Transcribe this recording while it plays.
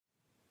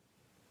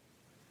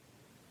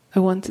I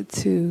wanted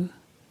to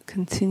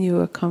continue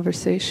a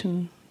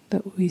conversation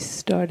that we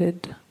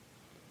started.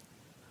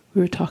 We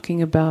were talking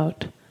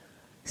about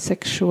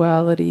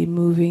sexuality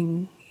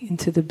moving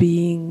into the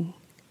being,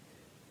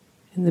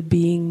 and the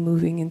being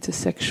moving into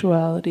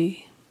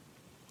sexuality,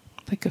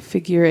 like a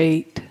figure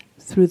 8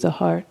 through the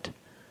heart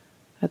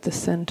at the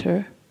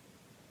center.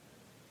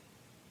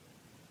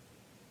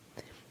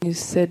 You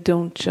said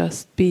don't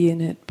just be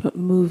in it, but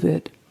move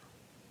it.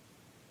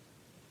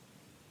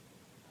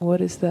 What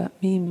does that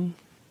mean?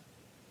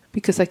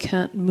 Because I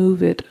can't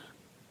move it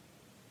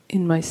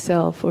in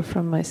myself or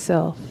from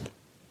myself.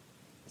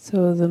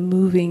 So the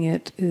moving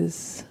it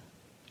is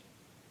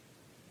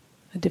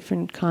a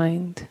different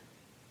kind.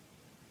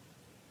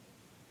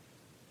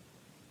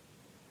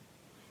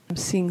 I'm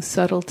seeing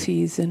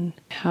subtleties in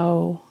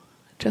how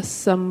just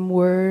some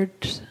word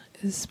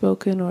is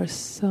spoken or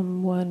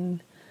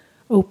someone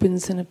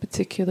opens in a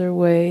particular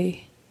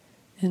way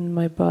and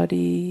my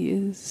body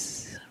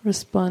is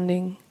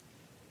responding.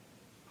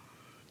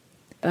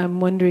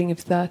 I'm wondering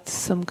if that's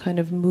some kind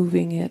of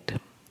moving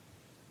it.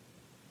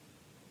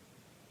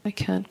 I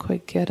can't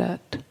quite get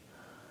at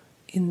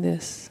in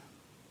this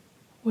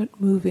what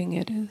moving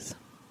it is.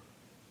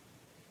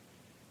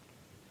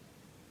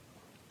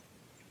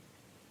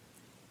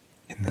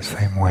 In the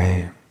same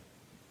way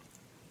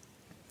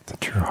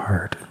that your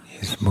heart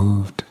is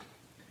moved,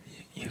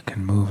 you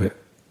can move it.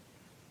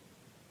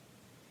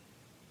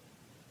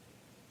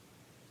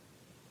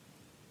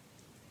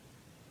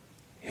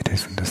 It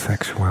isn't a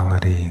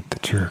sexuality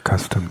that you're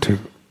accustomed to.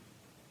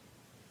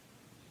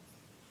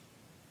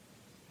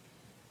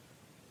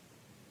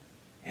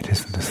 It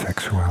isn't a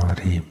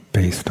sexuality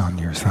based on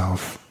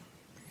yourself.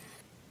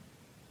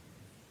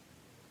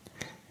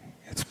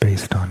 It's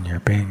based on your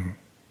being.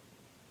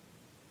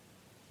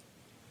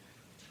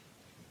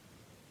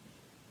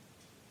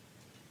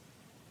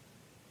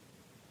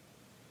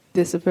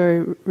 There's a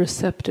very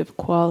receptive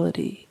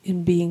quality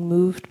in being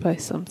moved by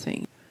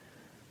something.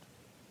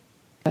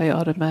 I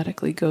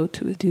automatically go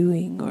to a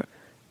doing or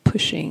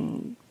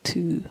pushing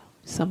to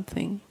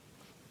something.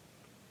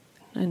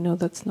 I know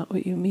that's not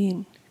what you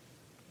mean.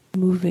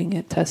 Moving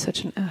it has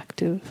such an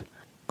active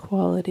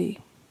quality.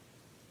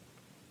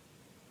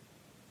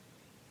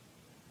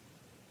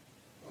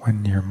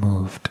 When you're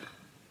moved,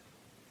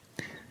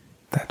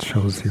 that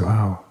shows you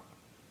how.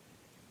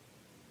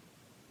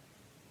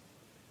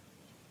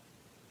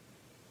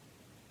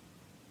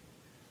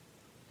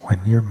 When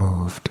you're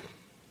moved,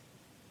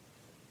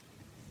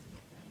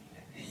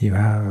 you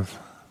have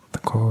the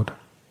code.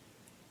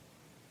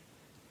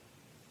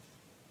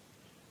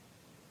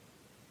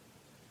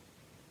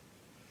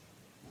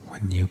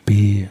 When you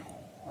be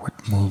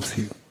what moves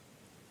you,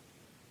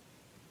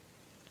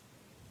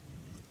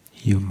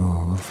 you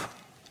move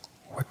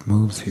what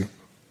moves you.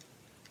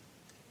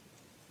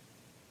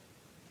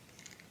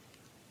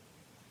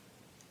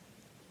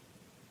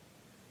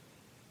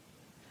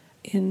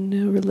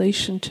 In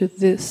relation to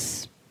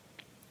this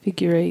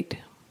figure 8,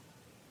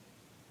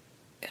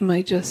 am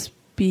I just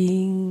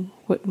being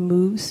what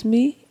moves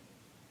me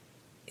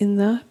in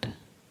that?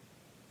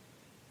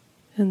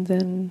 And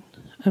then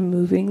I'm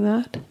moving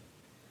that?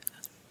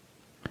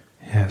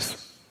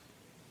 Yes.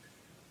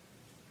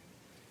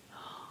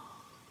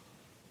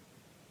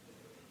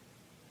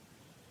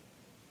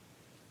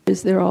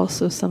 Is there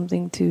also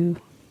something to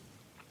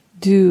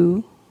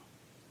do,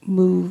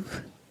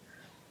 move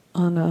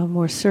on a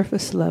more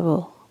surface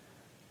level?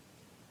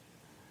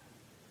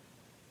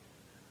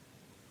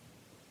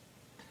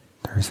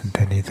 There isn't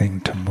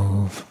anything to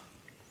move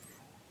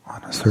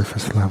on a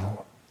surface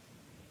level.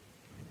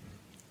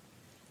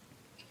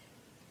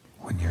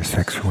 When your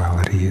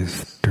sexuality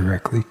is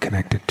directly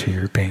connected to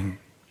your being,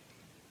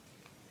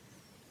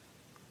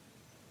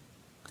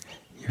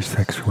 your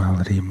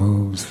sexuality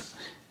moves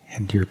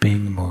and your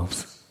being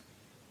moves.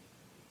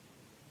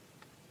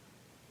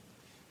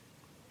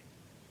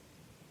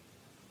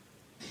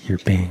 Your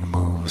being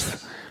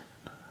moves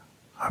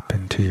up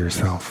into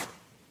yourself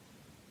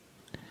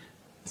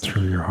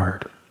through your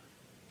heart.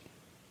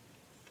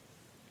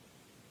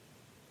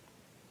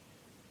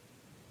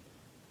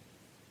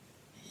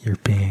 Your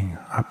being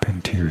up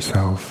into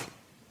yourself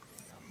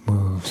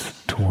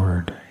moves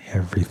toward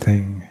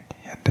everything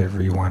and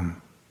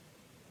everyone.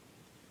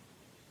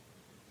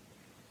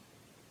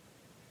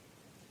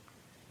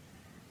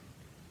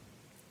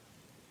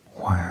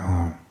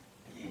 While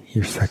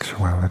your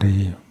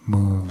sexuality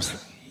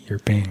moves your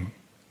being.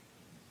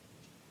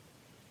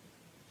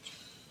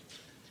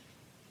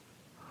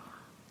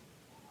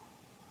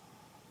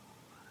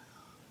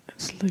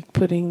 It's like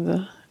putting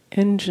the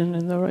engine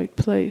in the right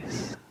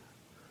place.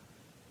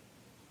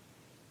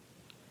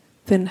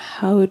 Then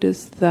how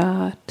does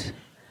that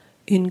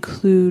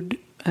include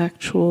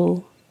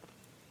actual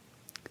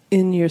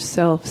in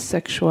yourself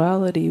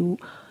sexuality?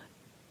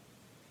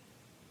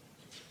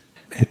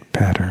 It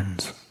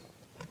patterns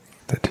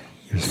that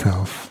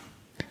yourself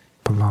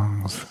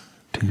belongs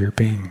to your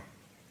being.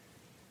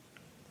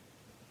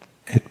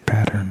 It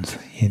patterns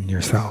in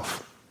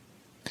yourself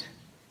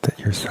that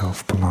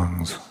yourself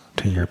belongs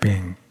to your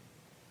being.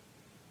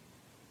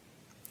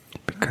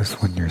 Because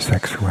when your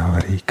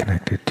sexuality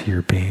connected to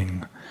your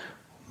being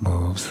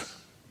moves,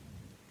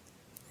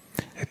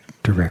 it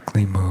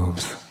directly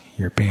moves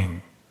your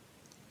being.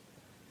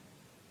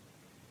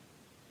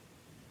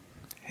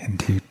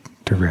 And you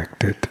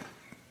direct it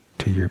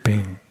to your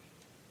being.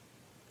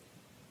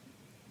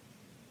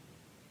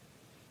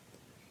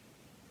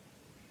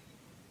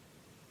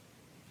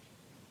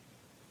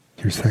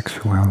 Your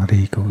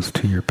sexuality goes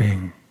to your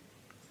being.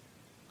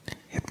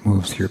 It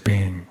moves your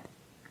being.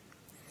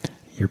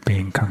 Your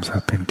being comes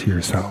up into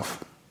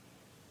yourself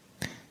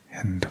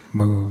and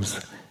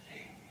moves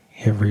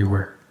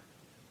everywhere.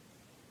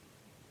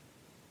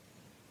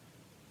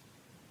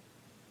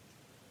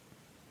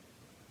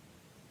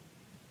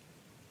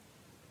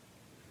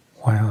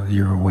 While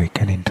you're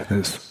awakening to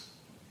this,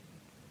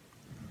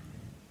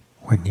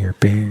 when your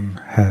being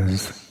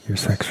has your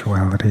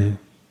sexuality,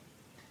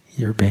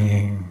 your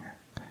being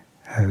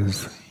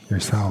has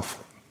yourself.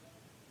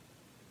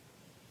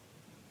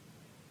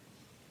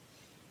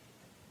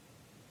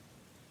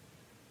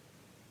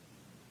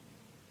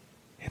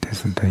 It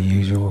isn't a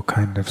usual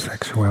kind of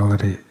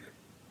sexuality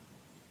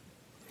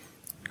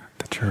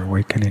that you're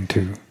awakening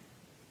to.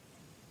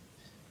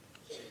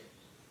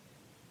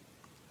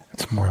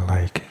 It's more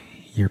like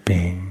your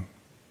being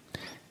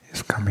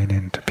is coming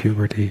into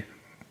puberty.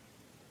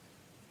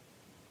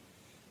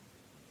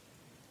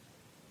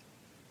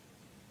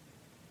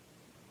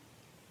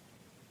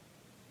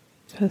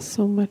 It has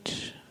so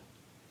much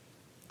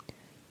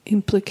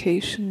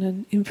implication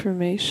and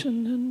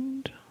information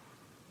and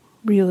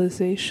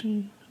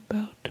realization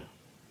about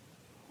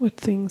what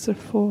things are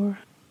for.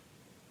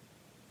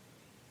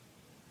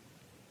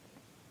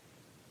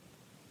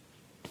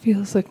 It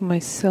feels like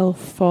myself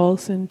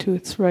falls into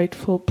its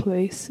rightful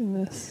place in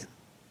this,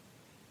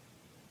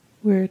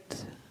 where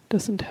it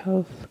doesn't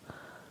have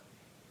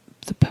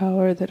the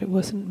power that it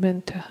wasn't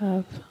meant to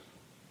have.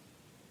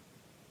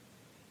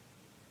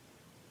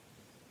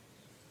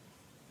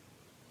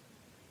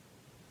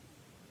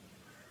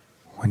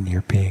 When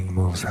your being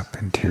moves up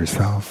into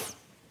yourself,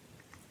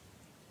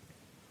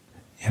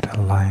 it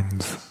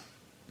aligns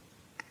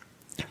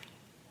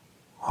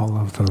all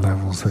of the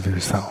levels of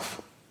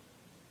yourself.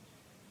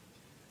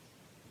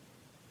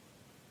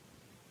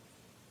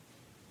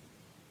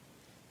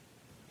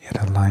 It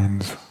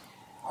aligns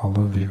all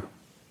of you.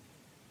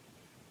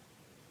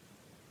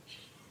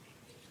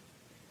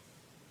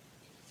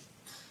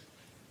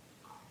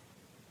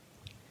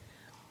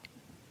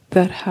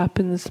 That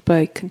happens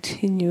by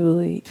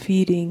continually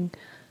feeding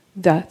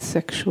that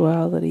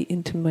sexuality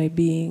into my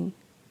being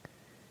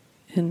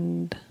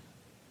and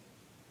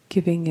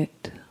giving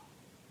it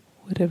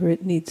whatever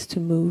it needs to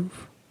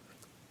move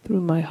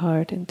through my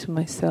heart into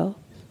myself.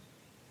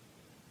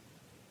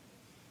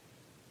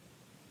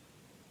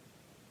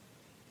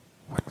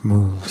 What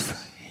moves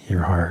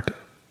your heart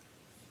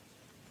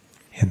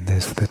in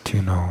this that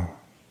you know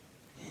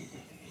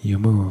you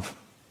move?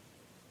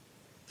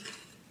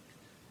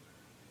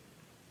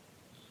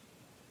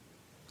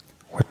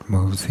 What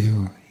moves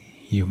you,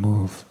 you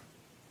move.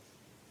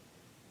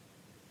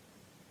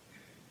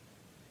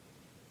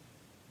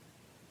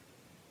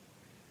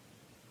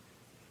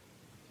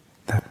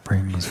 That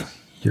brings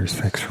your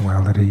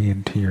sexuality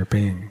into your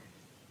being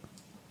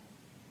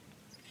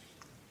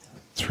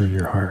through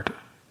your heart.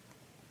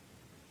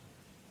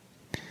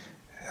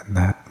 And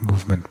that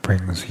movement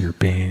brings your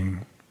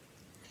being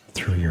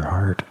through your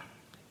heart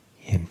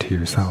into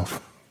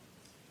yourself.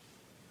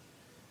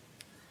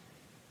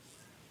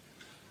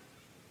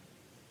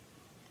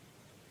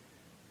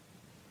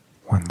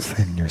 Once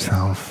in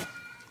yourself,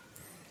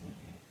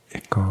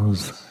 it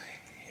goes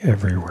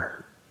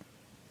everywhere,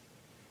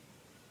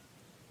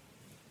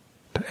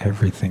 to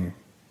everything,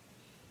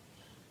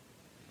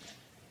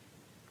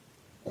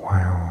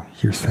 while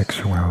your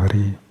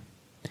sexuality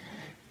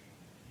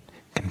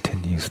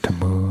continues to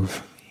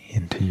move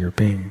into your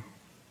being.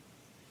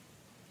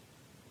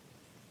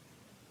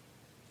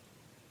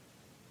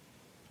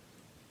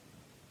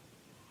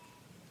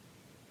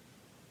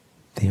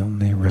 The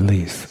only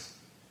release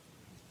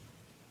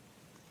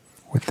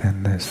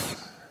within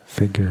this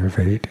figure of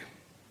 8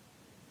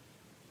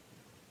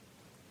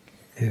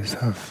 is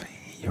of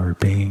your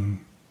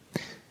being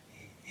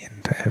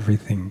into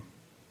everything.